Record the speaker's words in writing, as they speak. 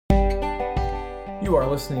You are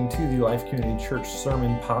listening to the Life Community Church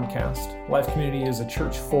Sermon Podcast. Life Community is a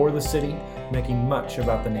church for the city, making much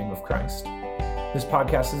about the name of Christ. This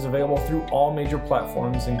podcast is available through all major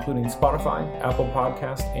platforms, including Spotify, Apple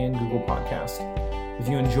Podcast, and Google Podcast. If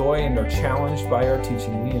you enjoy and are challenged by our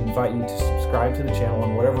teaching, we invite you to subscribe to the channel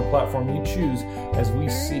on whatever platform you choose as we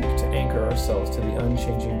seek to anchor ourselves to the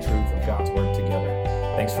unchanging truth of God's Word together.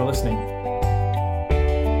 Thanks for listening.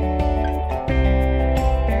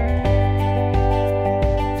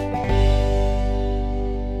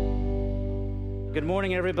 Good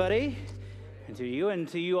morning, everybody, and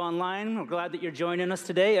to you online. We're glad that you're joining us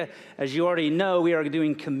today. As you already know, we are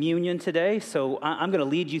doing communion today, so I'm going to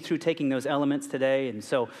lead you through taking those elements today. And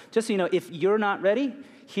so just so you know, if you're not ready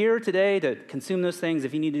here today to consume those things,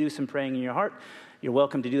 if you need to do some praying in your heart, you're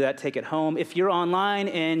welcome to do that. Take it home. If you're online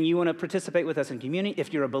and you want to participate with us in communion,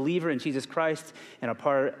 if you're a believer in Jesus Christ and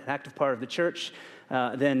an active part of the church,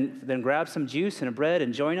 then grab some juice and a bread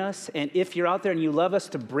and join us. And if you're out there and you love us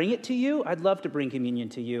to bring it to you, I'd love to bring communion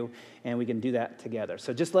to you, and we can do that together.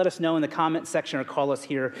 So just let us know in the comment section or call us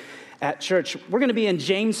here at church. We're going to be in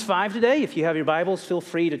James 5 today. If you have your Bibles, feel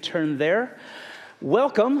free to turn there.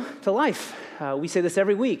 Welcome to Life. We say this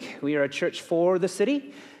every week. We are a church for the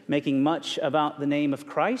city, making much about the name of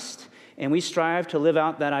Christ, and we strive to live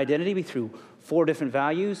out that identity through 4 different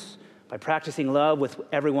values: by practicing love with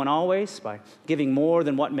everyone always, by giving more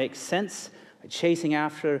than what makes sense, by chasing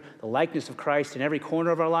after the likeness of Christ in every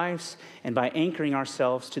corner of our lives, and by anchoring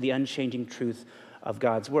ourselves to the unchanging truth of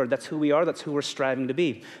God's Word. That's who we are. That's who we're striving to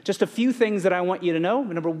be. Just a few things that I want you to know.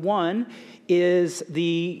 Number one is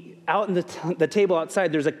out in the table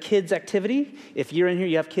outside, there's a kids' activity. If you're in here,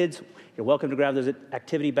 you have kids, you're welcome to grab those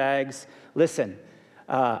activity bags. Listen,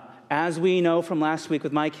 as we know from last week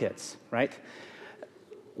with my kids, right?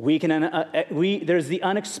 There's the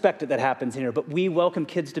unexpected that happens here, but we welcome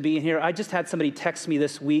kids to be in here. I just had somebody text me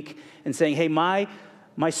this week and saying, hey, my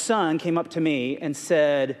son came up to me and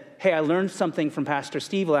said, hey, I learned something from Pastor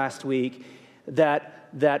Steve last week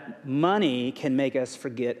that money can make us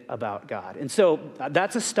forget about God. And so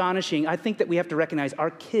that's astonishing. I think that we have to recognize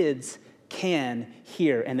our kids can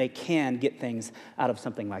hear and they can get things out of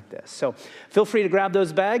something like this. So feel free to grab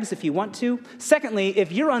those bags if you want to. Secondly,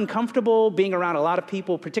 if you're uncomfortable being around a lot of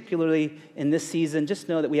people, particularly in this season, just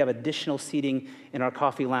know that we have additional seating in our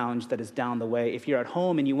coffee lounge that is down the way. If you're at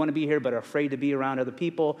home and you want to be here but are afraid to be around other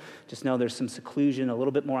people, just know there's some seclusion, a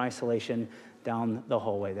little bit more isolation down the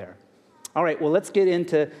hallway there. All right, well, let's get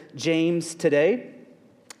into James today.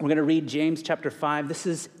 We're going to read James chapter 5. This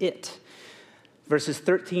is it. Verses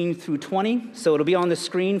 13 through 20, so it'll be on the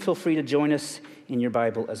screen. Feel free to join us in your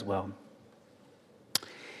Bible as well.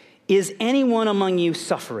 Is anyone among you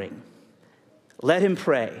suffering? Let him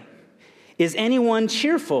pray. Is anyone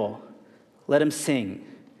cheerful? Let him sing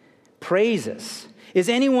praises. Is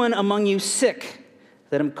anyone among you sick?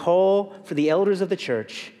 Let him call for the elders of the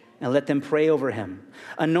church and let them pray over him,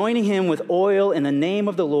 anointing him with oil in the name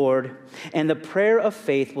of the Lord, and the prayer of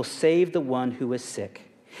faith will save the one who is sick,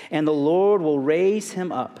 and the Lord will raise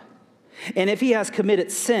him up. And if he has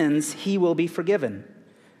committed sins, he will be forgiven.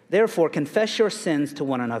 Therefore, confess your sins to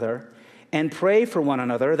one another and pray for one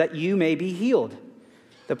another that you may be healed.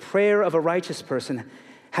 The prayer of a righteous person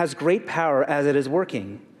has great power as it is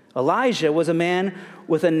working. Elijah was a man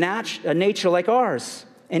with a nature like ours,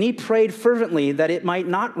 and he prayed fervently that it might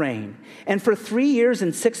not rain. And for 3 years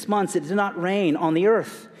and 6 months it did not rain on the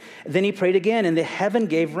earth. Then he prayed again, and the heaven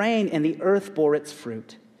gave rain, and the earth bore its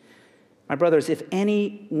fruit. My brothers, if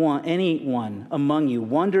anyone among you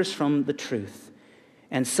wanders from the truth,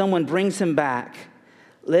 and someone brings him back,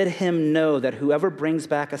 let him know that whoever brings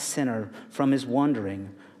back a sinner from his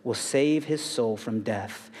wandering will save his soul from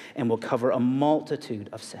death and will cover a multitude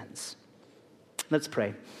of sins. Let's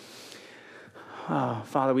pray. Oh,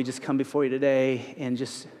 Father, we just come before you today in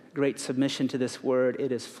just great submission to this word.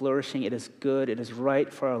 It is flourishing. It is good. It is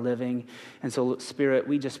right for our living. And so, Spirit,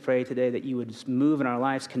 we just pray today that you would just move in our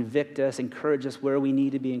lives, convict us, encourage us where we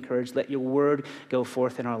need to be encouraged. Let your word go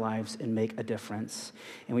forth in our lives and make a difference.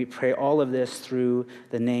 And we pray all of this through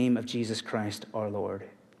the name of Jesus Christ, our Lord.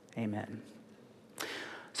 Amen.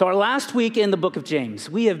 So our last week in the book of James,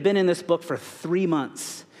 we have been in this book for 3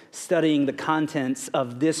 months, studying the contents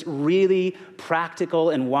of this really practical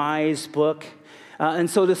and wise book. And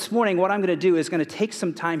so this morning, what I'm going to do is going to take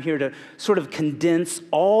some time here to sort of condense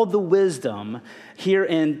all the wisdom here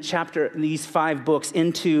in these 5 books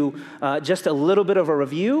into just a little bit of a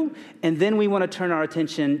review. And then we want to turn our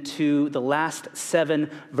attention to the last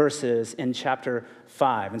 7 verses in chapter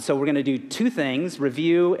 5. And so we're going to do 2 things: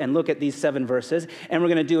 review and look at these 7 verses. And we're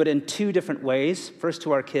going to do it in 2 different ways, first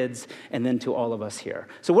to our kids and then to all of us here.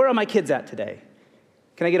 So where are my kids at today?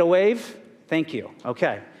 Can I get a wave? Thank you.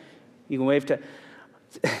 Okay. You can wave to...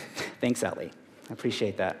 Thanks, Ellie. I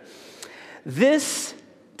appreciate that.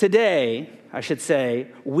 Today, I should say,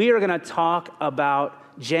 we are going to talk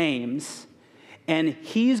about James, and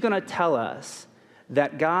he's going to tell us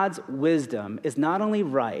that God's wisdom is not only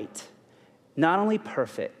right, not only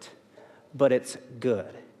perfect, but it's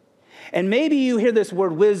good. And maybe you hear this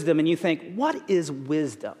word wisdom and you think, what is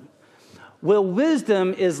wisdom? Well,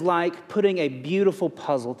 wisdom is like putting a beautiful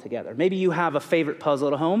puzzle together. Maybe you have a favorite puzzle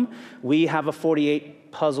at home. We have a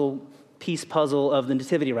 48-piece puzzle of the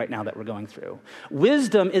Nativity right now that we're going through.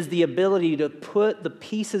 Wisdom is the ability to put the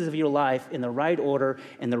pieces of your life in the right order,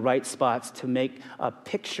 in the right spots to make a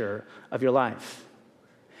picture of your life.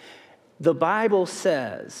 The Bible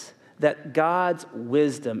says that God's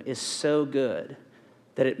wisdom is so good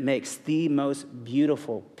that it makes the most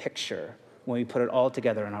beautiful picture when we put it all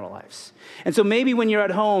together in our lives. And so maybe when you're at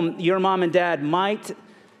home, your mom and dad might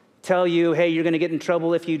tell you, hey, you're going to get in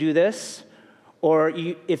trouble if you do this, or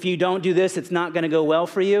if you don't do this, it's not going to go well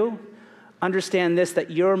for you. Understand this, that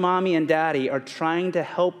your mommy and daddy are trying to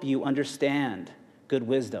help you understand good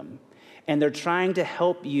wisdom, and they're trying to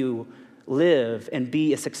help you live and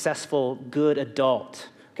be a successful, good adult.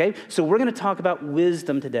 Okay? So we're going to talk about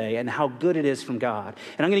wisdom today and how good it is from God.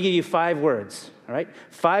 And I'm going to give you 5 words, all right?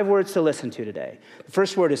 5 words to listen to today. The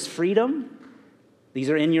first word is freedom. These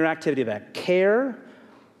are in your activity bag. Care,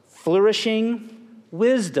 flourishing,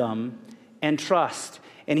 wisdom, and trust.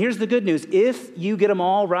 And here's the good news. If you get them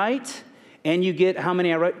all right, and you get how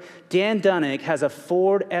many I wrote, Dan Dunnick has a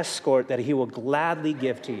Ford Escort that he will gladly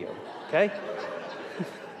give to you, okay?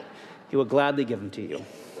 He will gladly give them to you.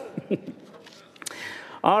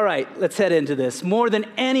 All right, let's head into this. More than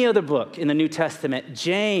any other book in the New Testament,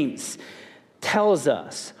 James tells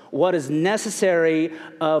us what is necessary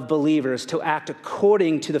of believers to act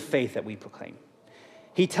according to the faith that we proclaim.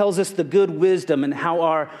 He tells us the good wisdom and how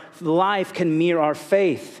our life can mirror our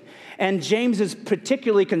faith. And James is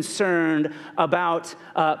particularly concerned about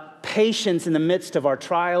patience in the midst of our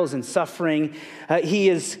trials and suffering. He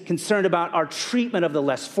is concerned about our treatment of the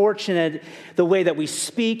less fortunate, the way that we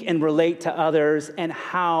speak and relate to others, and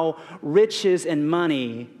how riches and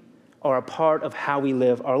money are a part of how we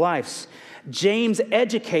live our lives. James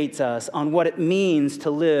educates us on what it means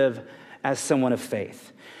to live as someone of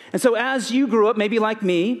faith. And so as you grew up, maybe like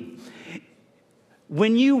me,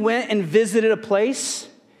 when you went and visited a place,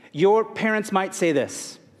 your parents might say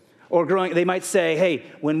this. Or they might say, hey,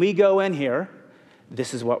 when we go in here,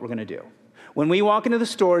 this is what we're going to do. When we walk into the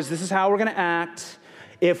stores, this is how we're going to act.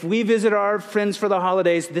 If we visit our friends for the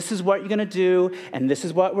holidays, this is what you're going to do, and this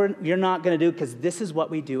is what you're not going to do, because this is what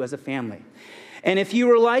we do as a family. And if you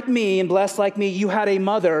were like me and blessed like me, you had a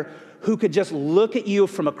mother who could just look at you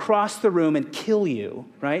from across the room and kill you,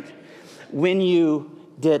 right? When you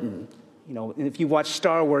didn't. You know, if you watch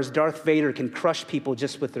Star Wars, Darth Vader can crush people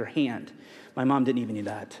just with their hand. My mom didn't even do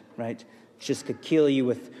that, right? She just could kill you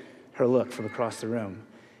with her look from across the room.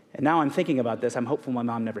 And now I'm thinking about this. I'm hopeful my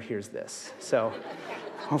mom never hears this. So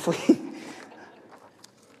hopefully.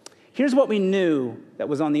 Here's what we knew that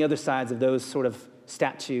was on the other sides of those sort of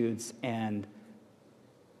statutes and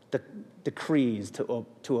the decrees to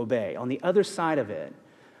obey. On the other side of it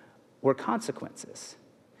were consequences.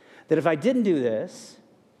 That if I didn't do this,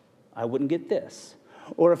 I wouldn't get this.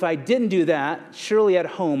 Or if I didn't do that, surely at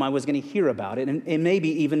home I was going to hear about it and maybe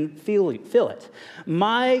even feel it.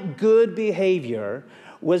 My good behavior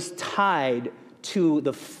was tied to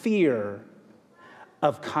the fear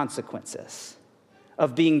of consequences,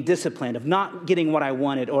 of being disciplined, of not getting what I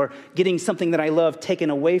wanted or getting something that I love taken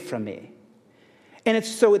away from me. And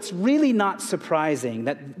it's really not surprising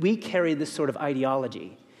that we carry this sort of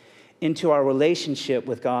ideology into our relationship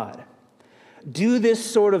with God. Do this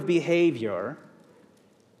sort of behavior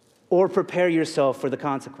or prepare yourself for the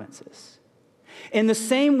consequences. In the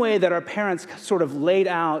same way that our parents sort of laid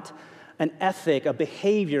out an ethic, a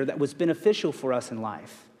behavior that was beneficial for us in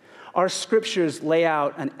life, our scriptures lay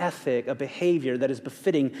out an ethic, a behavior that is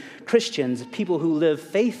befitting Christians, people who live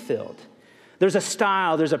faith-filled. There's a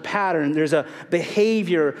style, there's a pattern, there's a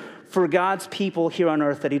behavior for God's people here on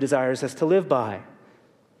earth that he desires us to live by.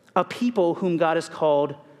 A people whom God has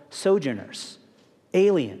called sojourners,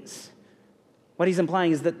 aliens. What he's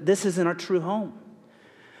implying is that this isn't our true home,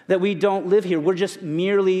 that we don't live here. We're just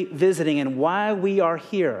merely visiting. And while we are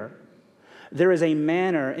here, there is a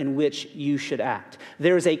manner in which you should act.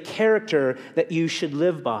 There is a character that you should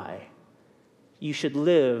live by. You should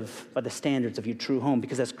live by the standards of your true home,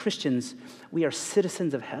 because as Christians, we are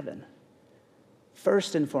citizens of heaven.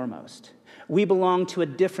 First and foremost, we belong to a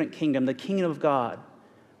different kingdom, the kingdom of God,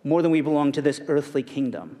 more than we belong to this earthly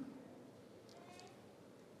kingdom.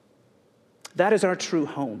 That is our true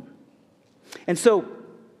home. And so,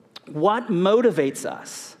 what motivates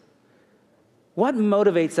us? What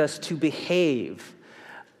motivates us to behave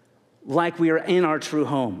like we are in our true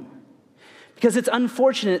home? Because it's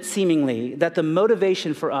unfortunate, seemingly, that the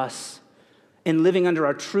motivation for us in living under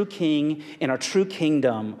our true king and our true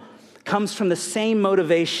kingdom comes from the same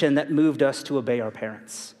motivation that moved us to obey our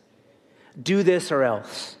parents. Do this or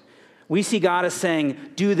else. We see God as saying,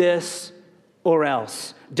 do this or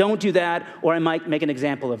else. Don't do that, or I might make an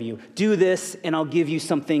example of you. Do this, and I'll give you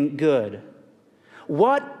something good.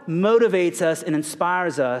 What motivates us and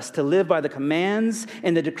inspires us to live by the commands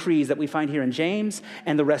and the decrees that we find here in James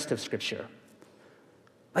and the rest of Scripture?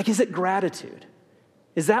 Like, is it gratitude?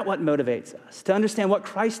 Is that what motivates us? To understand what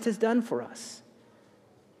Christ has done for us?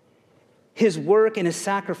 His work and his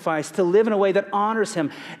sacrifice, to live in a way that honors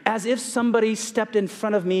him, as if somebody stepped in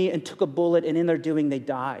front of me and took a bullet, and in their doing, they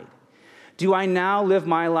died. Do I now live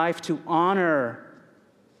my life to honor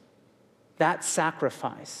that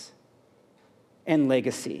sacrifice and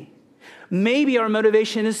legacy? Maybe our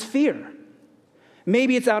motivation is fear.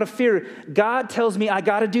 Maybe it's out of fear. God tells me I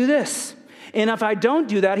got to do this. And if I don't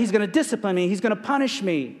do that, he's going to discipline me. He's going to punish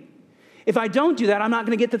me. If I don't do that, I'm not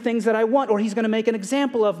going to get the things that I want, or he's going to make an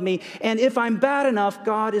example of me. And if I'm bad enough,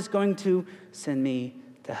 God is going to send me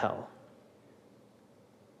to hell.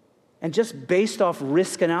 And just based off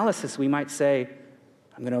risk analysis, we might say,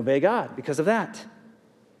 I'm going to obey God because of that.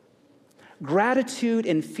 Gratitude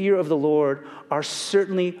and fear of the Lord are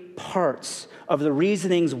certainly parts of the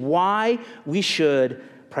reasonings why we should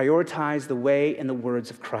prioritize the way and the words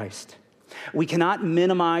of Christ. We cannot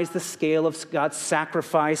minimize the scale of God's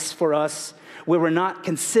sacrifice for us where we're not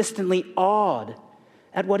consistently awed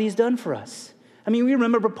at what he's done for us. I mean, we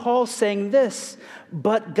remember Paul saying this,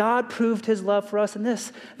 but God proved his love for us in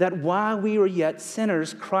this, that while we were yet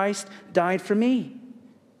sinners, Christ died for me.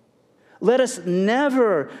 Let us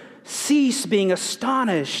never cease being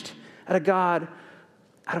astonished at a God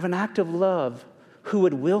out of an act of love who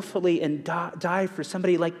would willfully and die for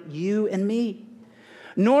somebody like you and me.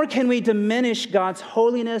 Nor can we diminish God's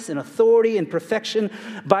holiness and authority and perfection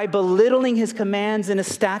by belittling his commands and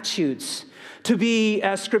his statutes to be,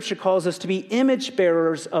 as Scripture calls us, to be image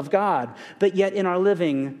bearers of God, but yet in our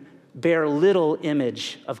living bear little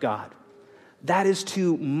image of God. That is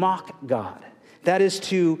to mock God. That is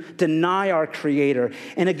to deny our Creator.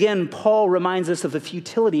 And again, Paul reminds us of the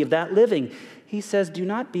futility of that living. He says, do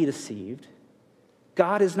not be deceived.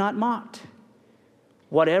 God is not mocked.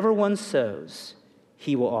 Whatever one sows,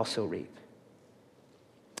 he will also reap.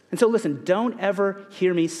 And so listen, don't ever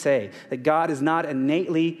hear me say that God is not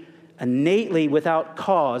innately without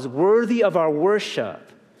cause, worthy of our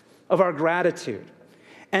worship, of our gratitude.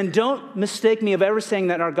 And don't mistake me of ever saying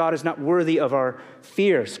that our God is not worthy of our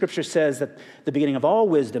fear. Scripture says that the beginning of all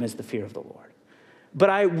wisdom is the fear of the Lord. But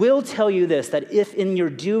I will tell you this, that if in your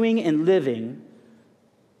doing and living,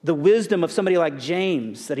 the wisdom of somebody like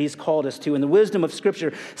James that he's called us to, and the wisdom of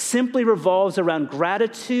Scripture simply revolves around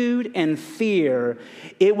gratitude and fear,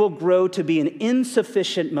 it will grow to be an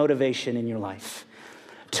insufficient motivation in your life.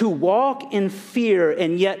 To walk in fear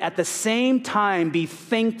and yet at the same time be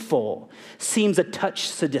thankful seems a touch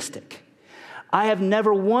sadistic. I have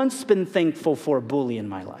never once been thankful for a bully in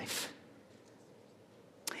my life.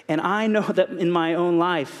 And I know that in my own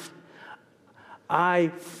life,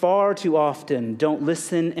 I far too often don't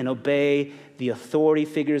listen and obey the authority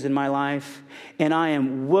figures in my life, and I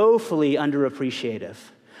am woefully underappreciative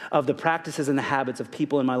of the practices and the habits of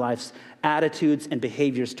people in my life's attitudes and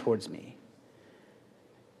behaviors towards me.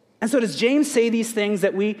 And so does James say these things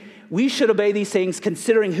that we should obey these things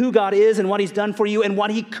considering who God is and what he's done for you and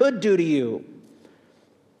what he could do to you?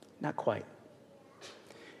 Not quite.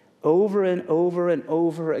 Over and over and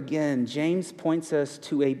over again, James points us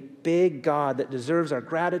to a big God that deserves our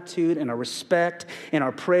gratitude and our respect and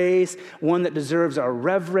our praise, one that deserves our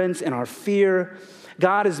reverence and our fear.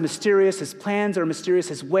 God is mysterious. His plans are mysterious.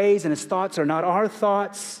 His ways and his thoughts are not our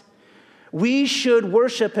thoughts. We should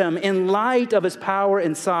worship him in light of his power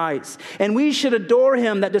and size. And we should adore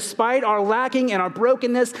him that despite our lacking and our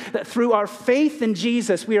brokenness, that through our faith in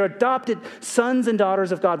Jesus, we are adopted sons and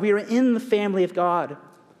daughters of God. We are in the family of God.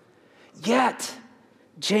 Yet,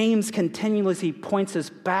 James continuously points us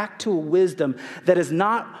back to a wisdom that is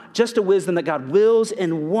not just a wisdom that God wills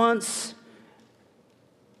and wants,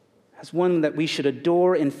 as one that we should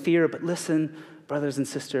adore and fear. But listen, brothers and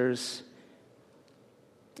sisters,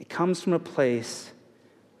 it comes from a place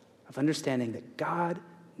of understanding that God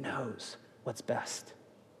knows what's best.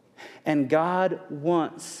 And God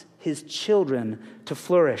wants his children to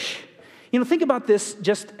flourish. You know, think about this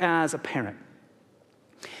just as a parent.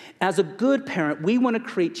 As a good parent, we want to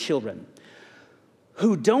create children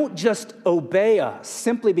who don't just obey us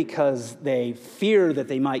simply because they fear that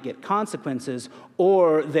they might get consequences,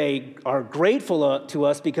 or they are grateful to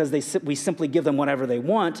us because we simply give them whatever they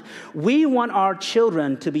want. We want our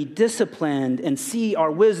children to be disciplined and see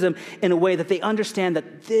our wisdom in a way that they understand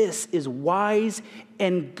that this is wise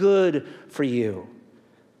and good for you.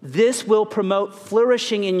 This will promote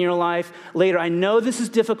flourishing in your life later. I know this is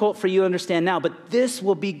difficult for you to understand now, but this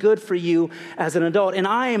will be good for you as an adult. And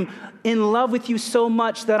I am in love with you so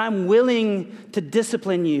much that I'm willing to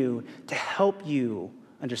discipline you to help you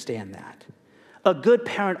understand that. A good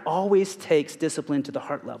parent always takes discipline to the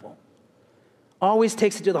heart level. Always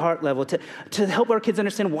takes it to the heart level to help our kids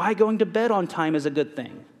understand why going to bed on time is a good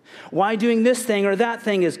thing. Why doing this thing or that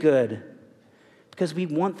thing is good. Because we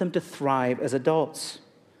want them to thrive as adults.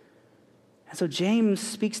 And so James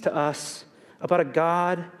speaks to us about a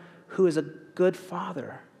God who is a good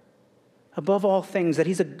father. Above all things, that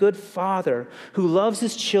he's a good father who loves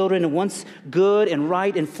his children and wants good and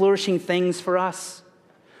right and flourishing things for us.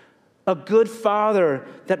 A good father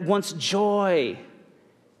that wants joy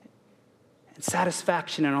and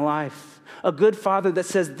satisfaction in our life. A good father that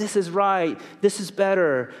says, this is right, this is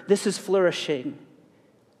better, this is flourishing.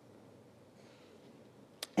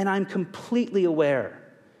 And I'm completely aware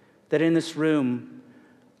that in this room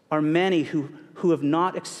are many who have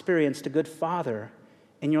not experienced a good father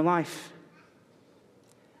in your life.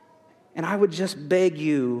 And I would just beg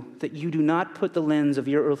you that you do not put the lens of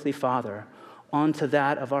your earthly father onto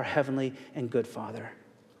that of our heavenly and good Father.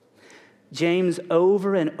 James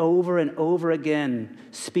over and over and over again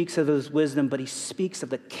speaks of his wisdom, but he speaks of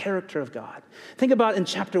the character of God. Think about in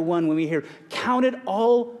chapter 1 when we hear, count it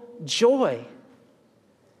all joy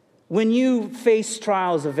when you face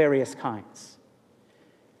trials of various kinds.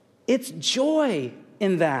 It's joy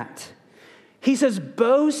in that. He says,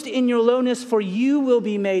 boast in your lowness, for you will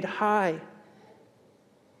be made high.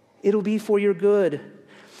 It'll be for your good.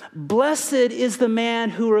 Blessed is the man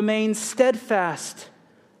who remains steadfast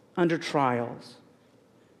under trials.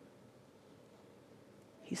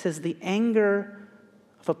 He says the anger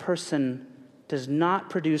of a person does not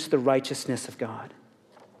produce the righteousness of God.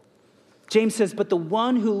 James says, but the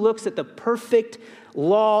one who looks at the perfect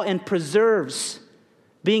law and preserves,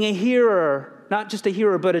 being a hearer, not just a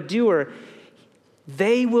hearer, but a doer,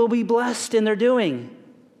 they will be blessed in their doing.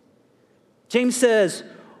 James says,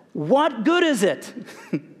 what good is it,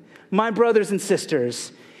 my brothers and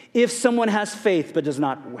sisters, if someone has faith but does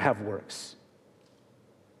not have works?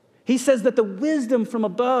 He says that the wisdom from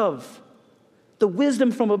above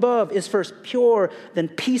is first pure, then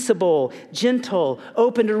peaceable, gentle,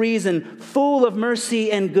 open to reason, full of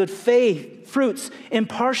mercy and good faith, fruits,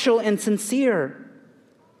 impartial and sincere.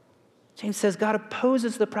 James says God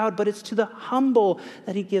opposes the proud, but it's to the humble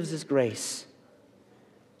that he gives his grace.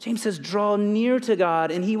 James says, draw near to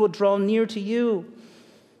God and he will draw near to you.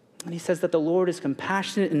 And he says that the Lord is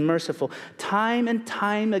compassionate and merciful. Time and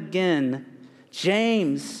time again,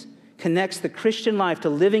 James connects the Christian life to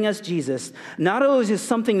living as Jesus. Not only is this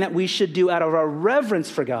something that we should do out of our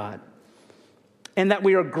reverence for God, and that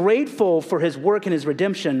we are grateful for his work and his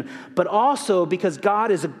redemption, but also because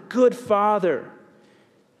God is a good Father.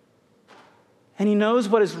 And he knows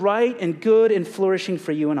what is right and good and flourishing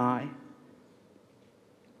for you and I.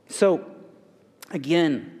 So,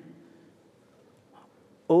 again,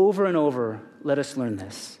 over and over, let us learn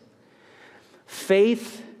this.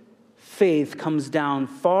 Faith comes down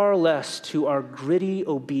far less to our gritty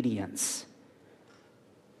obedience.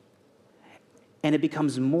 And it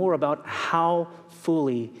becomes more about how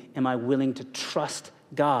fully am I willing to trust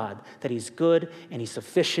God, that he's good and he's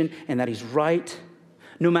sufficient and that he's right,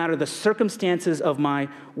 no matter the circumstances of my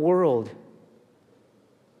world.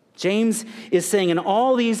 James is saying in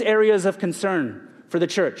all these areas of concern for the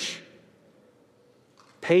church,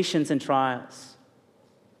 patience in trials,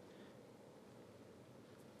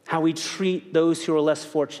 how we treat those who are less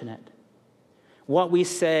fortunate, what we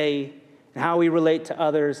say, and how we relate to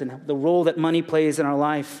others, and the role that money plays in our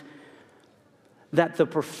life, that the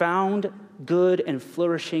profound, good, and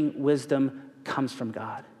flourishing wisdom comes from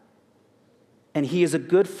God. And he is a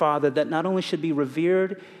good Father that not only should be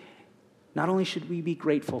revered, not only should we be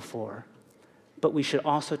grateful for, but we should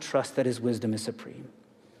also trust that his wisdom is supreme.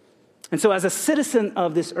 And so as a citizen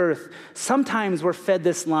of this earth, sometimes we're fed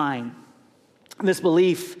this line, this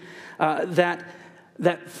belief that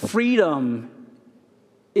freedom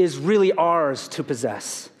is really ours to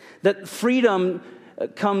possess. That freedom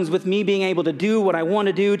comes with me being able to do what I want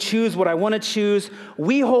to do, choose what I want to choose.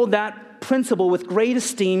 We hold that principle with great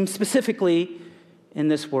esteem, specifically in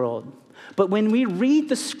this world. But when we read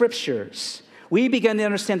the scriptures, we begin to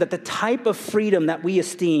understand that the type of freedom that we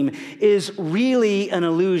esteem is really an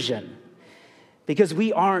illusion, because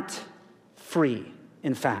we aren't free,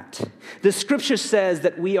 in fact. The scripture says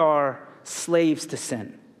that we are slaves to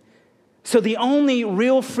sin. So the only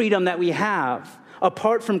real freedom that we have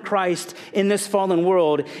apart from Christ in this fallen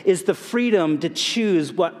world is the freedom to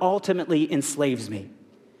choose what ultimately enslaves me.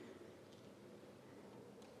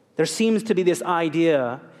 There seems to be this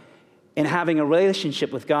idea in having a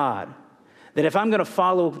relationship with God that if I'm going to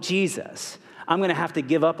follow Jesus, I'm going to have to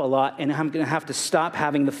give up a lot, and I'm going to have to stop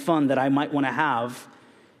having the fun that I might want to have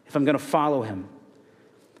if I'm going to follow him.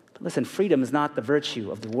 But listen, freedom is not the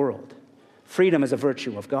virtue of the world. Freedom is a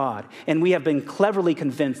virtue of God, and we have been cleverly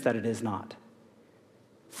convinced that it is not.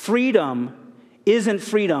 Freedom isn't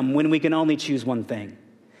freedom when we can only choose one thing.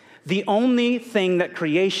 The only thing that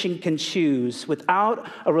creation can choose without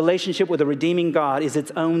a relationship with a redeeming God is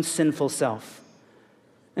its own sinful self.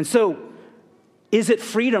 And so, is it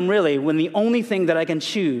freedom really when the only thing that I can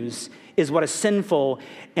choose is what is sinful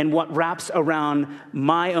and what wraps around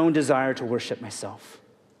my own desire to worship myself?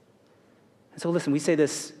 And so listen, we say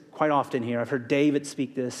this quite often here. I've heard David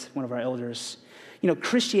speak this, one of our elders.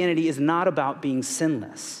 Christianity is not about being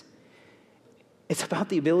sinless. It's about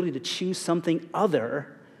the ability to choose something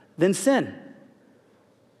other than sin.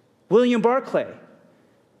 William Barclay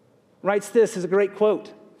writes this as a great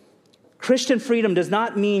quote. Christian freedom does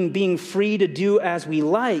not mean being free to do as we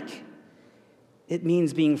like. It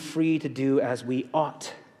means being free to do as we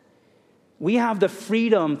ought. We have the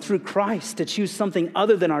freedom through Christ to choose something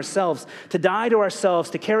other than ourselves, to die to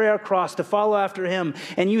ourselves, to carry our cross, to follow after him.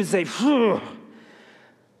 And you say,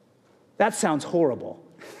 that sounds horrible.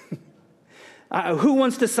 Who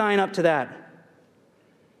wants to sign up to that?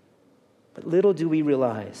 But little do we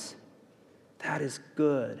realize that is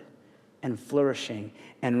good and flourishing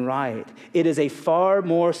and right. It is a far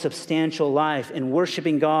more substantial life in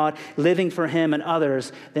worshiping God, living for him and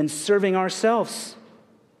others than serving ourselves.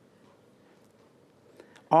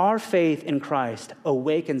 Our faith in Christ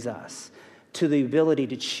awakens us to the ability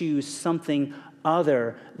to choose something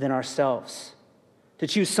other than ourselves, to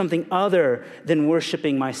choose something other than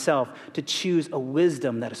worshiping myself, to choose a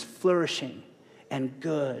wisdom that is flourishing and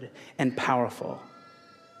good and powerful.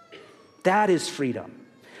 That is freedom.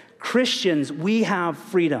 Christians, we have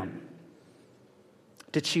freedom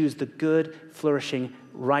to choose the good, flourishing,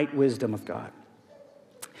 right wisdom of God.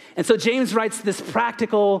 And so James writes this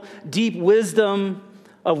practical, deep wisdom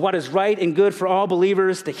of what is right and good for all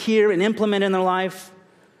believers to hear and implement in their life.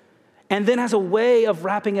 And then as a way of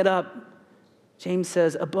wrapping it up, James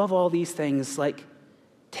says, above all these things,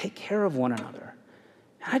 take care of one another.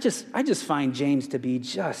 And I just find James to be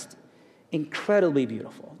just incredibly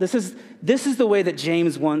beautiful. This is the way that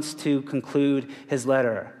James wants to conclude his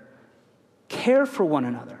letter. Care for one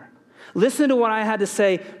another. Listen to what I had to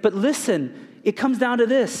say, but listen, it comes down to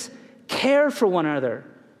this. Care for one another.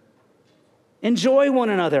 Enjoy one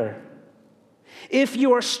another. If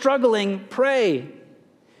you are struggling, pray.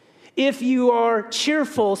 If you are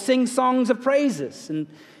cheerful, sing songs of praises. And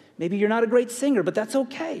maybe you're not a great singer, but that's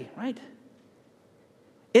okay, right?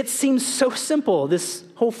 It seems so simple, this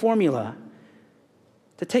whole formula,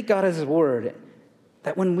 to take God as his word,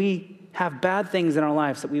 that when we have bad things in our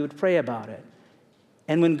lives, that we would pray about it.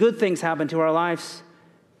 And when good things happen to our lives,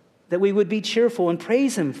 that we would be cheerful and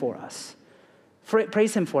praise him for us.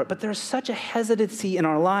 Praise him for it. But there's such a hesitancy in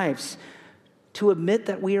our lives to admit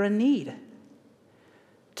that we are in need,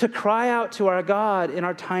 to cry out to our God in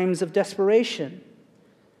our times of desperation,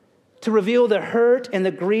 to reveal the hurt and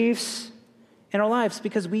the griefs in our lives,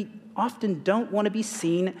 because we often don't want to be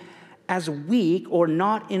seen as weak or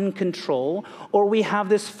not in control, or we have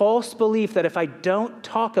this false belief that if I don't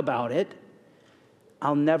talk about it,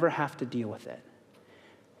 I'll never have to deal with it.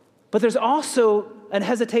 But there's also a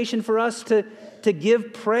hesitation for us to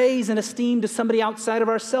give praise and esteem to somebody outside of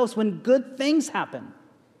ourselves when good things happen,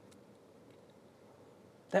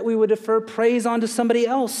 that we would defer praise onto somebody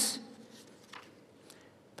else.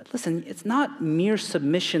 But listen, it's not mere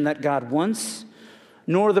submission that God wants,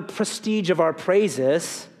 nor the prestige of our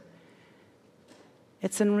praises.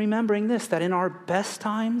 It's in remembering this, that in our best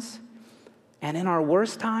times and in our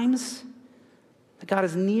worst times, that God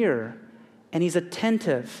is near and he's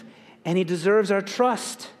attentive and he deserves our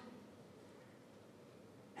trust.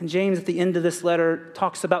 And James at the end of this letter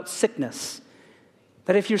talks about sickness.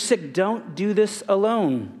 That if you're sick, don't do this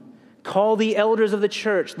alone. Call the elders of the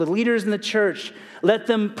church, the leaders in the church. Let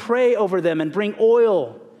them pray over them and bring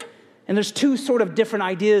oil. And there's two sort of different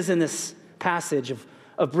ideas in this passage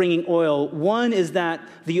of bringing oil. One is that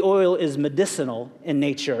the oil is medicinal in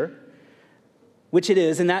nature. which it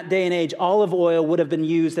is, in that day and age, olive oil would have been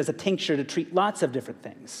used as a tincture to treat lots of different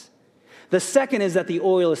things. The second is that the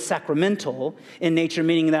oil is sacramental in nature,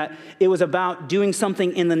 meaning that it was about doing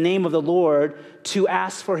something in the name of the Lord to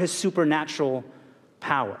ask for his supernatural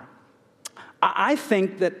power. I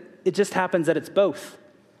think that it just happens that it's both.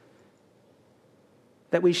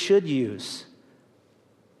 That we should use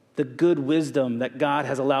the good wisdom that God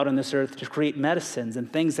has allowed on this earth to create medicines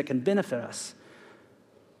and things that can benefit us.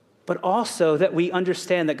 But also that we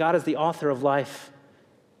understand that God is the author of life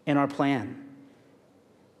in our plan,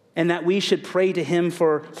 and that we should pray to him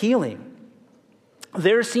for healing.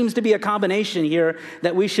 There seems to be a combination here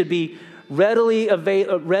that we should be readily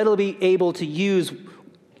able to use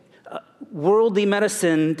worldly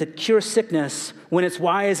medicine to cure sickness when it's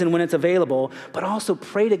wise and when it's available, but also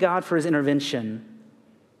pray to God for his intervention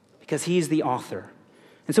because he's the author.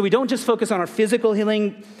 And so we don't just focus on our physical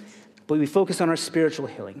healing, but we focus on our spiritual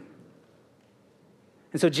healing.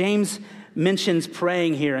 And so James mentions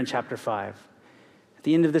praying here in chapter 5. At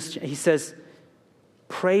the end of this, he says,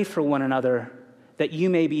 pray for one another that you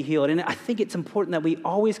may be healed. And I think it's important that we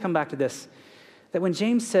always come back to this, that when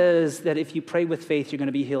James says that if you pray with faith, you're going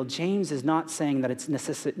to be healed, James is not saying that it's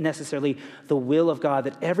necessarily the will of God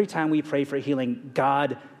that every time we pray for healing,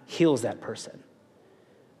 God heals that person.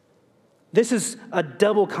 This is a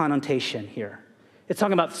double connotation here. It's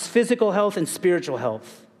talking about physical health and spiritual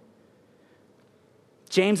health.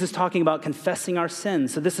 James is talking about confessing our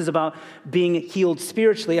sins. So this is about being healed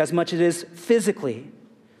spiritually as much as it is physically.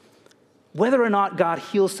 Whether or not God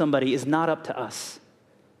heals somebody is not up to us.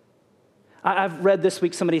 I've read this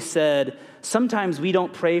week, somebody said, sometimes we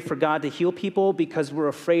don't pray for God to heal people because we're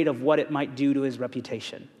afraid of what it might do to his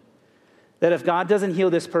reputation. That if God doesn't heal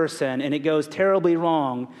this person and it goes terribly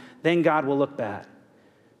wrong, then God will look bad.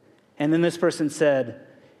 And then this person said,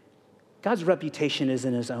 God's reputation is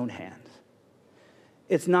in his own hands.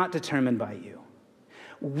 It's not determined by you.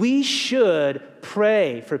 We should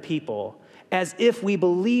pray for people as if we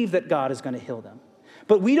believe that God is going to heal them.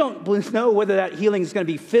 But we don't know whether that healing is going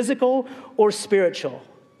to be physical or spiritual.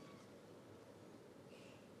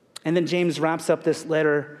 And then James wraps up this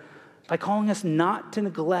letter by calling us not to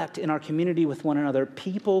neglect in our community with one another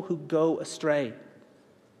people who go astray.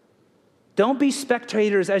 Don't be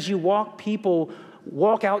spectators as you walk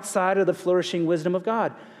outside of the flourishing wisdom of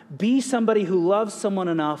God. Be somebody who loves someone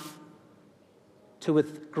enough to,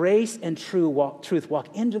 with grace and truth,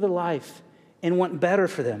 walk into their life and want better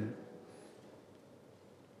for them.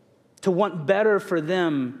 To want better for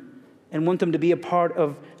them and want them to be a part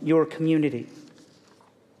of your community.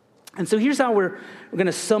 And so here's how we're going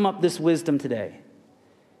to sum up this wisdom today.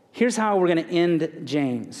 Here's how we're going to end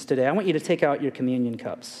James today. I want you to take out your communion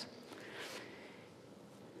cups.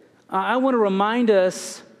 I want to remind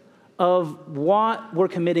us of what we're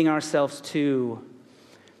committing ourselves to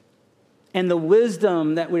and the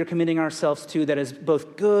wisdom that we're committing ourselves to that is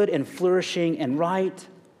both good and flourishing and right.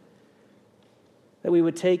 That we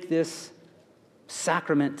would take this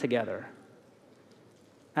sacrament together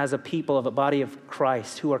as a people of a body of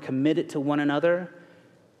Christ who are committed to one another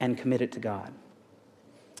and committed to God.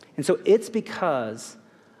 And so it's because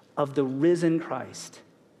of the risen Christ.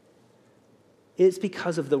 It's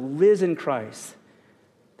because of the risen Christ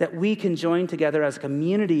that we can join together as a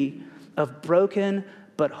community of broken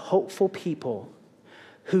but hopeful people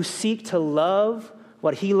who seek to love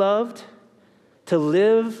what he loved, to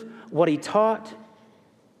live what he taught,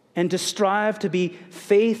 and to strive to be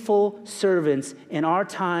faithful servants in our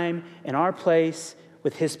time, in our place,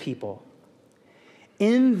 with his people.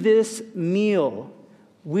 In this meal,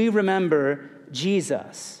 we remember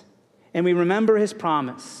Jesus, and we remember his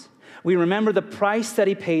promise. We remember the price that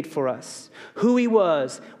he paid for us, who he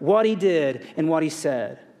was, what he did, and what he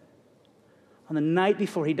said. On the night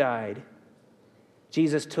before he died,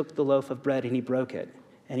 Jesus took the loaf of bread and he broke it,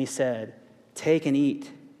 and he said, "Take and eat.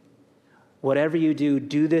 Whatever you do,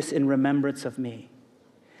 do this in remembrance of me."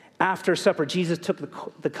 After supper, Jesus took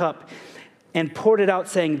the cup and poured it out,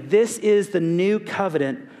 saying, "This is the new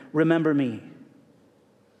covenant. Remember me."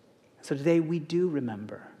 So today we do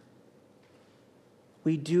remember.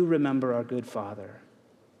 We do remember our good Father.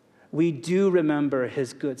 We do remember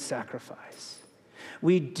his good sacrifice.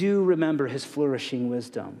 We do remember his flourishing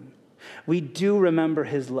wisdom. We do remember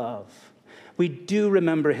his love. We do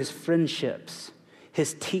remember his friendships,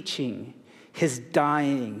 his teaching, his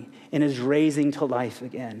dying, and his raising to life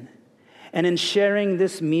again. And in sharing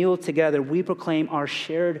this meal together, we proclaim our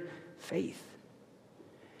shared faith.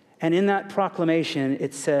 And in that proclamation,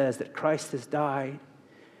 it says that Christ has died,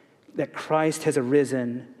 that Christ has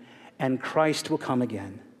arisen, and Christ will come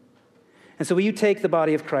again. And so will you take the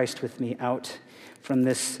body of Christ with me out from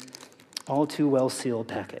this all too well sealed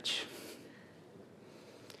package.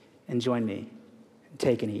 And join me.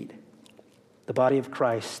 Take and eat. The body of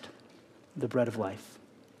Christ, the bread of life.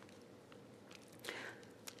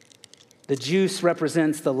 The juice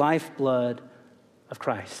represents the lifeblood of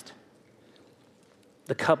Christ,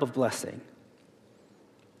 the cup of blessing.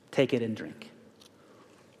 Take it and drink.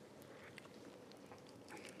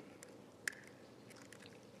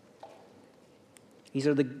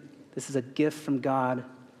 This is a gift from God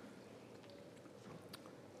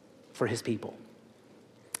for his people.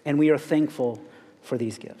 And we are thankful for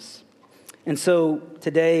these gifts. And so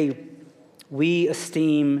today we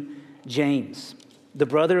esteem James, the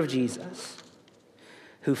brother of Jesus,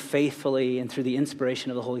 who faithfully and through the inspiration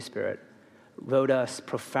of the Holy Spirit wrote us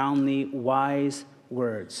profoundly wise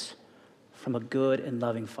words from a good and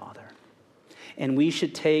loving Father. And we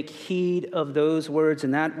should take heed of those words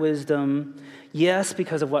and that wisdom, yes,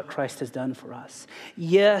 because of what Christ has done for us.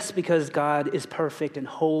 Yes, because God is perfect and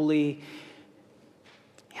holy.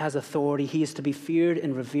 He has authority. He is to be feared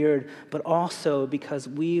and revered, but also because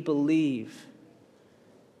we believe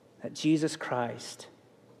that Jesus Christ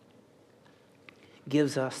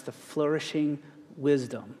gives us the flourishing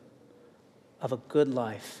wisdom of a good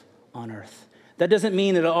life on earth. That doesn't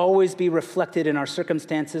mean that it'll always be reflected in our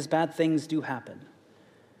circumstances. Bad things do happen.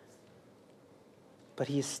 But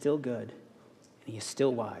he is still good, and he is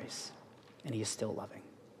still wise, and he is still loving.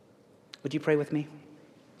 Would you pray with me?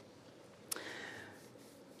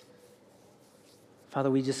 Father,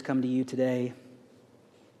 we just come to you today,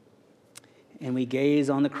 and we gaze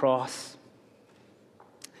on the cross,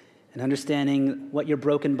 and understanding what your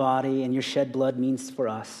broken body and your shed blood means for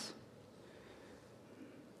us.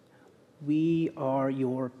 We are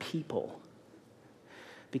your people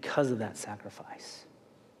because of that sacrifice.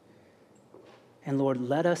 And Lord,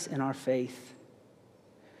 let us in our faith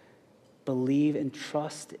believe and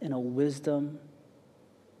trust in a wisdom,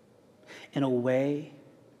 in a way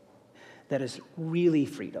that is really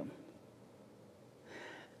freedom,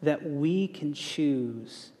 that we can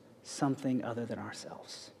choose something other than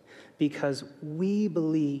ourselves, because we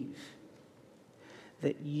believe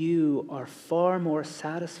that you are far more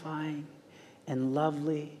satisfying and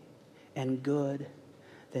lovely and good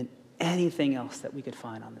than anything else that we could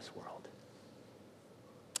find on this world.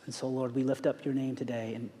 And so, Lord, we lift up your name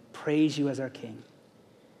today and praise you as our King.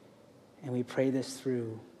 And we pray this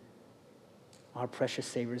through our precious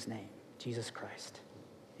Savior's name, Jesus Christ.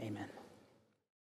 Amen.